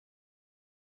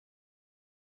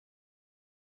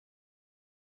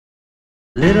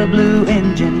Little blue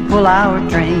engine, pull our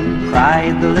train,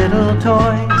 cried the little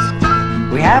toys.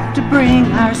 We have to bring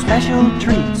our special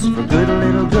treats for good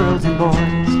little girls and boys.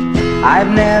 I've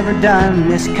never done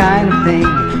this kind of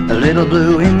thing, the little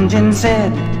blue engine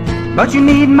said, but you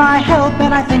need my help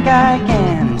and I think I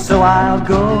can, so I'll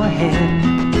go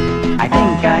ahead. I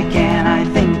think I can, I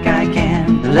think I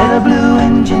can, the little blue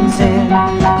engine said.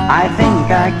 I think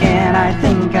I can, I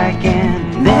think I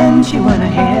can, then she went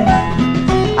ahead.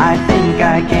 I think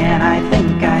I can, I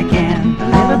think I can, the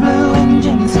little blue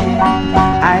engine said.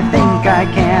 I think I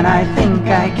can, I think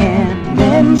I can,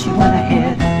 then she went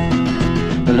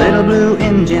ahead. The little blue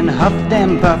engine huffed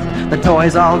and puffed, the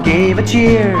toys all gave a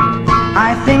cheer.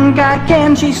 I think I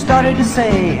can, she started to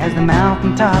say as the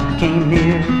mountaintop came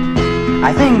near.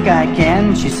 I think I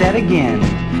can, she said again,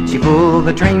 she pulled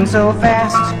the train so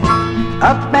fast.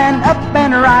 Up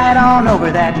and right on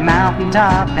over that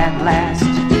mountaintop at last.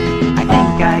 I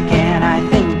think I can, I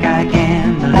think I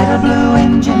can, the little blue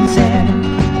engine said.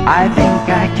 I think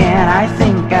I can, I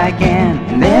think I can,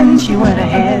 and then she went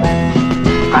ahead.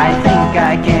 I think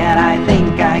I can, I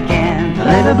think I can, the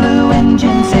little blue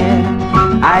engine said.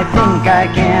 I think I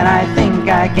can, I think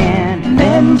I can, and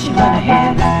then she went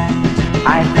ahead.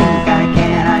 I think I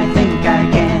can, I think I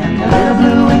can, the little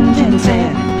blue engine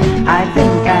said. I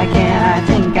think I can, I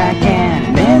think I can,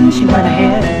 and then she went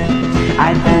ahead.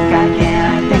 I think I can,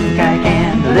 I think I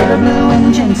can, the little blue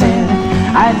engine said.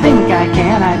 I think I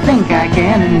can, I think I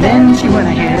can, and then she went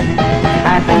ahead.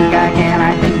 I think I can,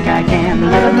 I think I can, the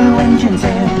little blue engine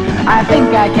said. I think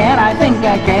I can, I think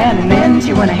I can, and then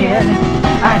she went ahead.